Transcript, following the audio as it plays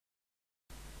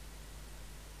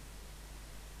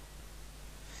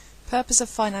Purpose of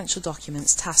financial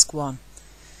documents, Task 1.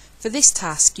 For this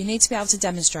task, you need to be able to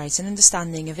demonstrate an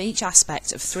understanding of each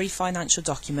aspect of 3 financial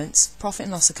documents: profit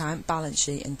and loss account, balance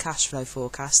sheet and cash flow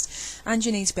forecast, and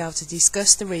you need to be able to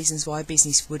discuss the reasons why a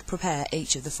business would prepare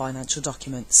each of the financial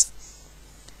documents.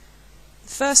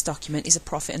 The first document is a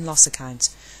profit and loss account.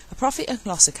 A profit and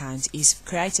loss account is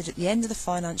created at the end of the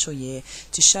financial year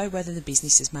to show whether the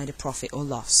business has made a profit or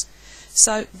loss.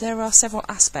 So there are several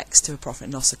aspects to a profit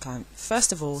and loss account.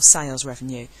 First of all, sales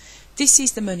revenue. This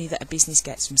is the money that a business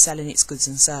gets from selling its goods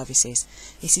and services.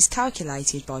 It is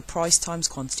calculated by price times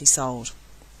quantity sold.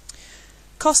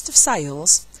 Cost of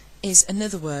sales is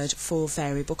another word for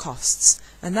variable costs,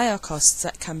 and they are costs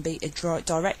that can be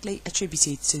directly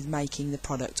attributed to making the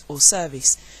product or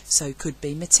service, so it could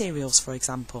be materials, for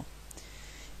example.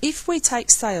 If we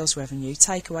take sales revenue,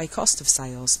 take away cost of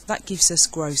sales, that gives us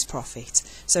gross profit.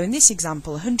 So in this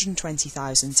example,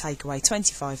 120,000 take away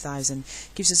 25,000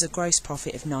 gives us a gross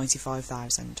profit of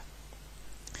 95,000.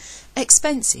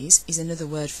 Expenses is another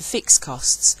word for fixed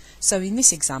costs. So in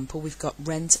this example, we've got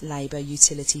rent, labour,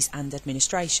 utilities and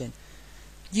administration.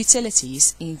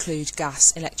 Utilities include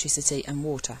gas, electricity and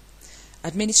water.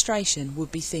 Administration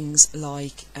would be things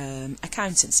like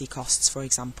accountancy costs, for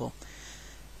example.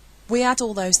 We add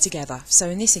all those together, so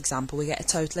in this example we get a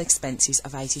total expenses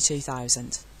of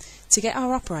 82,000. To get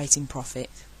our operating profit,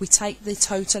 we take the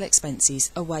total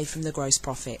expenses away from the gross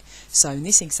profit. So in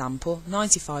this example,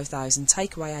 95,000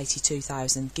 take away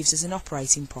 82,000 gives us an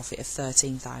operating profit of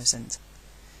 13,000.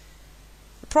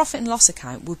 The profit and loss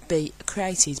account would be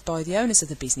created by the owners of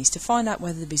the business to find out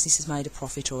whether the business has made a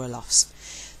profit or a loss.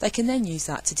 They can then use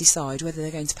that to decide whether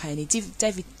they're going to pay any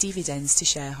dividends to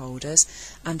shareholders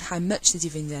and how much the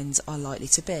dividends are likely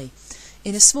to be.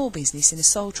 In a small business, in a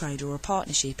sole trader or a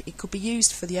partnership, it could be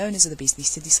used for the owners of the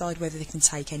business to decide whether they can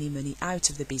take any money out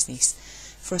of the business.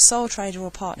 For a sole trader or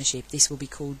partnership, this will be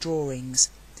called drawings.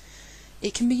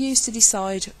 It can be used to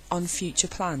decide on future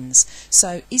plans.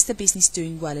 So, is the business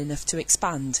doing well enough to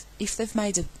expand? If they've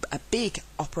made a big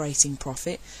operating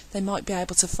profit, they might be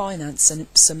able to finance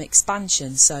some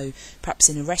expansion. So, perhaps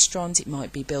in a restaurant, it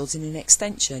might be building an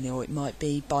extension, or it might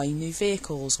be buying new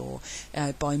vehicles, or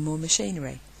buying more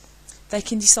machinery. They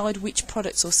can decide which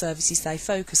products or services they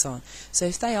focus on. So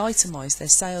if they itemise their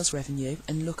sales revenue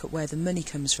and look at where the money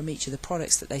comes from each of the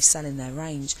products that they sell in their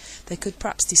range, they could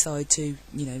perhaps decide to,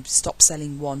 stop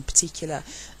selling one particular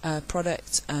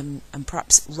product and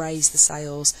perhaps raise the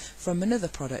sales from another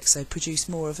product, so produce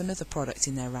more of another product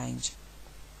in their range.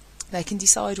 They can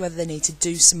decide whether they need to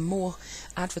do some more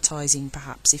advertising,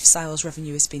 perhaps, if sales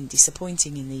revenue has been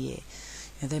disappointing in the year.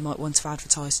 They might want to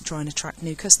advertise to try and attract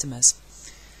new customers.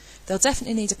 They'll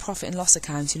definitely need a profit and loss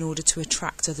account in order to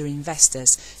attract other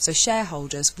investors. So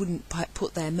shareholders wouldn't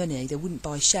put their money, they wouldn't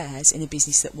buy shares in a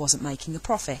business that wasn't making a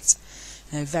profit.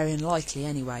 Very unlikely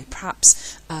anyway.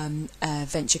 Perhaps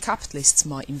venture capitalists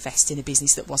might invest in a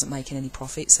business that wasn't making any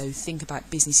profit. So think about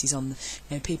businesses on,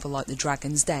 people like the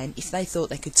Dragon's Den. If they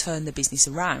thought they could turn the business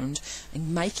around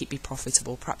and make it be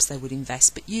profitable, perhaps they would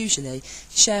invest. But usually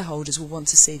shareholders will want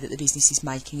to see that the business is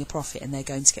making a profit and they're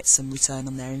going to get some return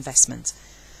on their investment.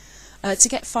 To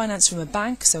get finance from a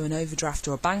bank, so an overdraft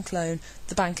or a bank loan,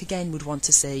 the bank again would want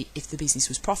to see if the business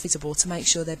was profitable to make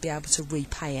sure they'd be able to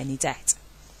repay any debt.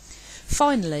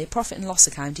 Finally, a profit and loss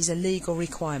account is a legal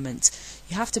requirement.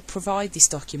 You have to provide this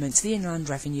document to the Inland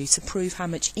Revenue to prove how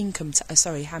much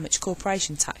how much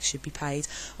corporation tax should be paid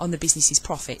on the business's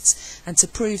profits, and to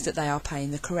prove that they are paying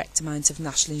the correct amount of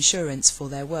national insurance for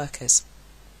their workers.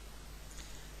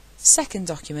 Second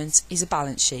document is a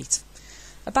balance sheet.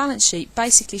 A balance sheet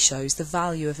basically shows the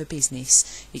value of a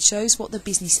business. It shows what the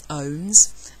business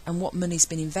owns and what money's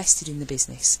been invested in the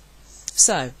business.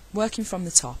 So, working from the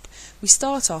top, we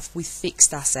start off with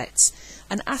fixed assets.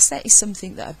 An asset is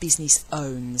something that a business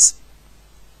owns,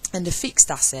 and a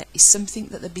fixed asset is something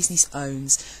that the business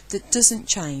owns that doesn't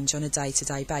change on a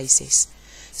day-to-day basis.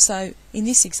 So, in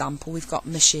this example, we've got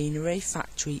machinery,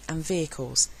 factory and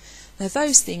vehicles. Now,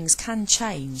 those things can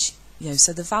change.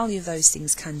 So the value of those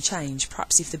things can change.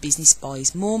 Perhaps if the business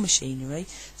buys more machinery,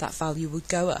 that value would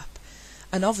go up.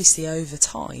 And obviously over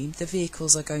time, the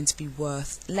vehicles are going to be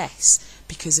worth less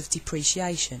because of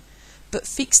depreciation. But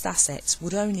fixed assets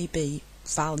would only be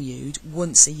valued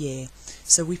once a year.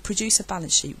 So we produce a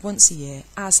balance sheet once a year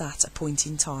as at a point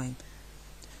in time.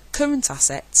 Current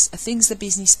assets are things the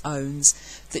business owns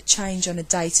that change on a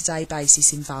day-to-day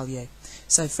basis in value.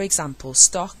 So for example,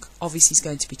 stock obviously is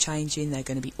going to be changing. They're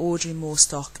going to be ordering more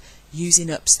stock, using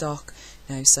up stock,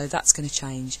 so that's going to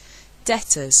change.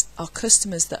 Debtors are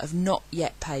customers that have not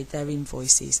yet paid their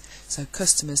invoices, so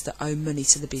customers that owe money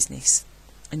to the business.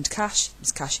 And cash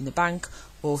is cash in the bank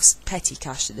or petty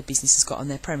cash that the business has got on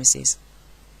their premises.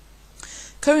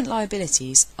 Current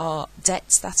liabilities are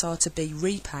debts that are to be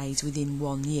repaid within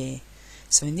 1 year.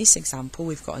 So in this example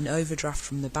we've got an overdraft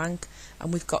from the bank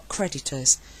and we've got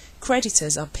creditors.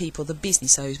 Creditors are people the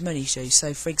business owes money to,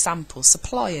 so for example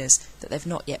suppliers that they've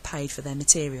not yet paid for their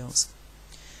materials.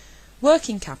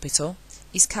 Working capital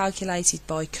is calculated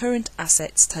by current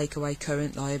assets take away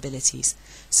current liabilities.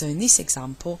 So in this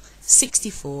example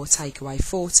 64 take away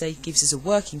 40 gives us a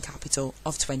working capital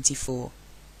of 24.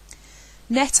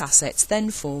 Net assets then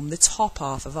form the top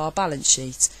half of our balance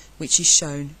sheet, which is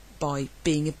shown by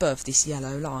being above this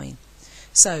yellow line.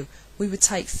 So we would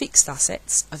take fixed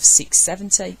assets of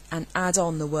 670 and add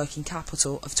on the working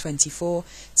capital of 24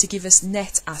 to give us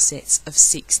net assets of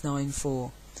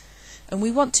 694. And we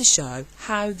want to show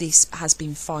how this has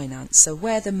been financed, so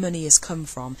where the money has come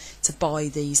from to buy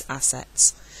these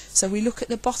assets. So we look at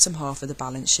the bottom half of the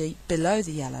balance sheet below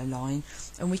the yellow line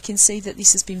and we can see that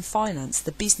this has been financed,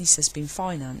 the business has been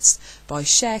financed by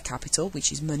share capital,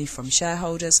 which is money from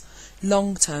shareholders,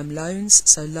 long-term loans,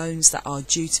 so loans that are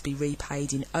due to be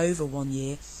repaid in over 1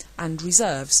 year, and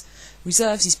reserves.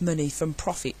 Reserves is money from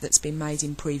profit that's been made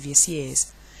in previous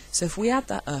years. So if we add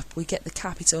that up we get the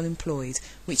capital employed,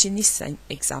 which in this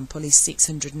example is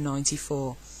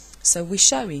 694. So we're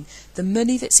showing the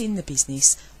money that's in the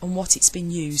business and what it's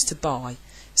been used to buy.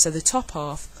 So the top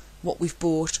half, what we've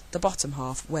bought, the bottom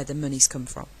half, where the money's come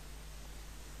from.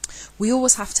 We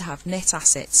always have to have net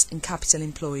assets and capital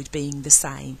employed being the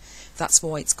same. That's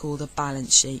why it's called a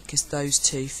balance sheet, because those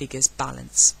two figures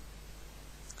balance.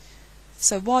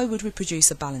 So why would we produce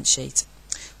a balance sheet?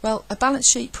 Well, a balance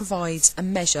sheet provides a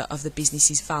measure of the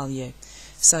business's value.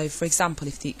 So for example,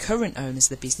 if the current owners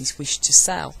of the business wish to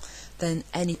sell, then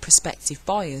any prospective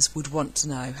buyers would want to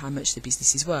know how much the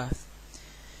business is worth.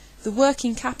 The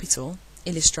working capital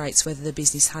illustrates whether the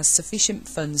business has sufficient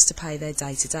funds to pay their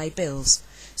day-to-day bills,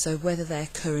 so whether their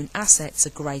current assets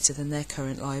are greater than their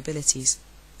current liabilities.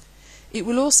 It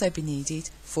will also be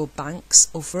needed for banks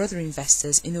or for other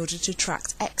investors in order to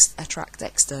attract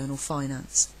external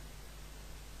finance.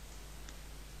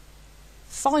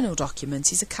 Final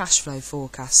document is a cash flow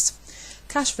forecast.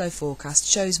 Cash flow forecast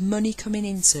shows money coming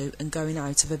into and going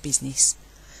out of a business.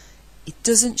 It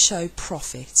doesn't show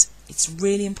profit. It's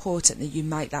really important that you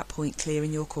make that point clear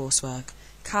in your coursework.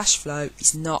 Cash flow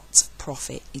is not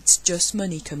profit. It's just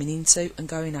money coming into and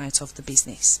going out of the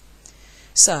business.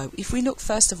 So if we look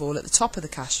first of all at the top of the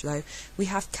cash flow, we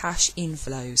have cash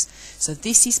inflows. So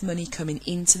this is money coming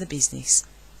into the business.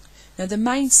 Now the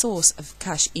main source of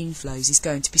cash inflows is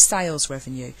going to be sales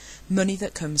revenue, money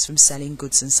that comes from selling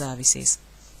goods and services.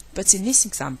 But in this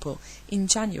example, in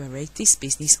January, this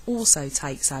business also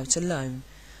takes out a loan.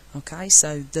 Okay,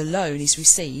 so the loan is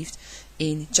received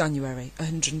in January,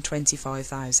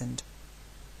 125,000.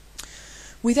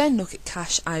 We then look at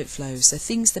cash outflows, so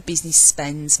things the business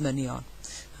spends money on.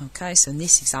 Okay, so in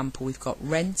this example we've got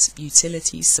rent,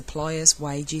 utilities, suppliers,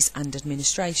 wages and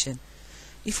administration.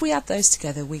 If we add those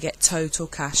together we get total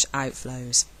cash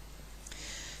outflows.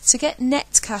 To get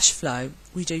net cash flow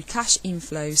we do cash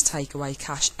inflows take away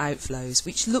cash outflows,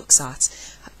 which looks at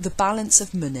the balance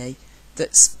of money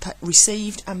that's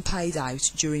received and paid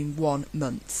out during 1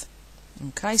 month.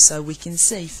 Okay, so we can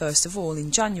see first of all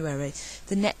in January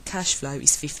the net cash flow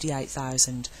is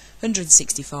 58,000.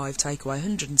 165 take away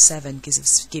 107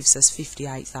 gives us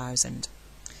 58,000.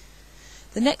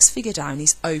 The next figure down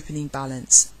is opening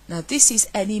balance. Now this is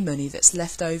any money that's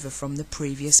left over from the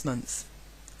previous month.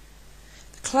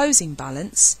 The closing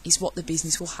balance is what the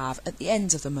business will have at the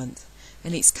end of the month,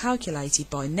 and it's calculated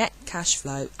by net cash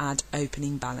flow add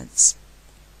opening balance.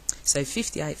 So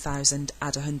 58,000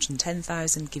 add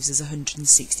 110,000 gives us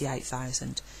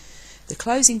 168,000. The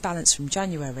closing balance from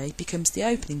January becomes the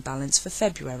opening balance for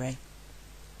February.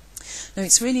 Now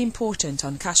it's really important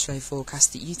on cash flow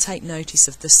forecast that you take notice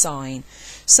of the sign.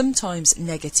 Sometimes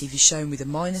negative is shown with a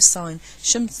minus sign,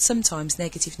 sometimes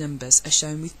negative numbers are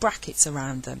shown with brackets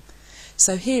around them.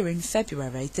 So here in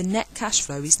February the net cash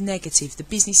flow is negative. The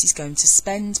business is going to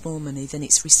spend more money than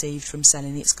it's received from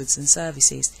selling its goods and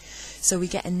services. So we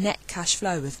get a net cash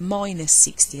flow of minus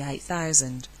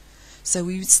 68,000. So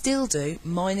we would still do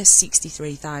minus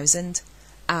 63,000,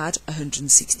 add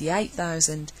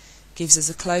 168,000, gives us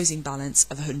a closing balance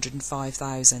of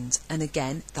 105,000, and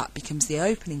again that becomes the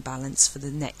opening balance for the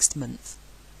next month.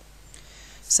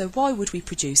 So why would we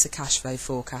produce a cash flow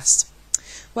forecast?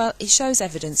 Well, it shows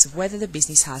evidence of whether the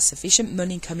business has sufficient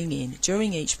money coming in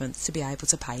during each month to be able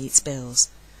to pay its bills.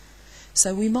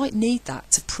 So we might need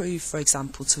that to prove, for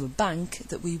example, to a bank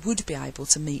that we would be able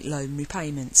to meet loan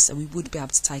repayments, so we would be able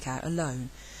to take out a loan.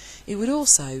 It would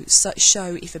also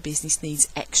show if a business needs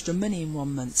extra money in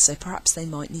 1 month, so perhaps they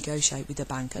might negotiate with the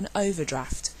bank an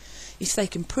overdraft. If they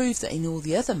can prove that in all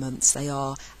the other months they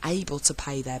are able to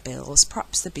pay their bills,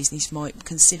 perhaps the business might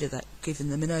consider that giving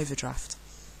them an overdraft.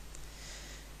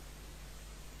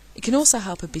 It can also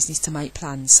help a business to make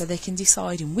plans so they can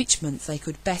decide in which month they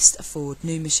could best afford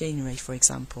new machinery, for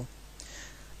example.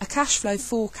 A cash flow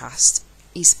forecast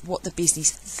is what the business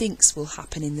thinks will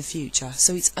happen in the future,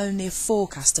 so it's only a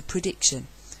forecast, a prediction.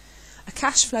 A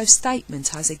cash flow statement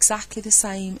has exactly the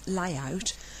same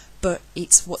layout, but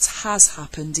it's what has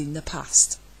happened in the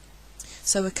past.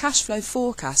 So a cash flow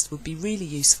forecast would be really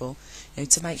useful,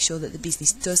 to make sure that the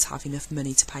business does have enough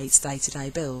money to pay its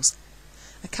day-to-day bills.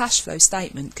 A cash flow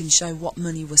statement can show what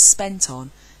money was spent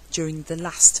on during the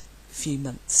last few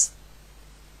months.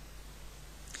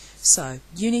 So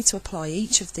you need to apply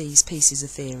each of these pieces of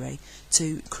theory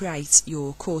to create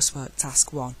your coursework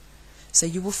task 1. So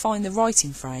you will find the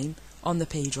writing frame on the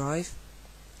P drive,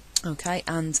 okay,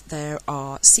 and there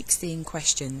are 16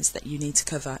 questions that you need to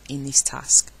cover in this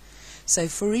task. So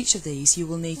for each of these you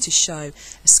will need to show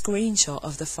a screenshot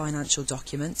of the financial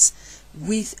documents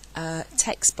with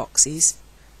text boxes,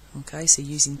 okay, so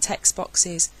using text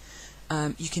boxes.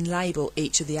 You can label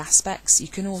each of the aspects. You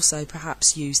can also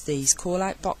perhaps use these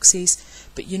call-out boxes,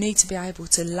 but you need to be able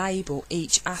to label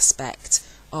each aspect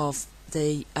of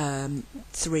the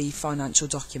 3 financial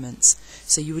documents.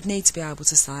 So you would need to be able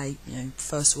to say,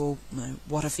 first of all,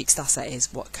 what a fixed asset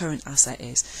is, what a current asset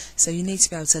is. So you need to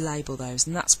be able to label those,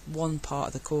 and that's one part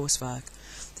of the coursework.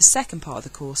 The second part of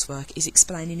the coursework is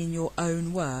explaining in your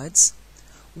own words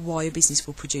why a business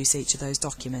will produce each of those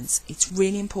documents. It's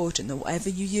really important that whatever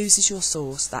you use as your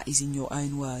source, that is in your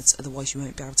own words, otherwise you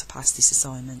won't be able to pass this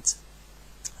assignment.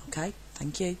 Okay,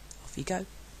 thank you. Off you go.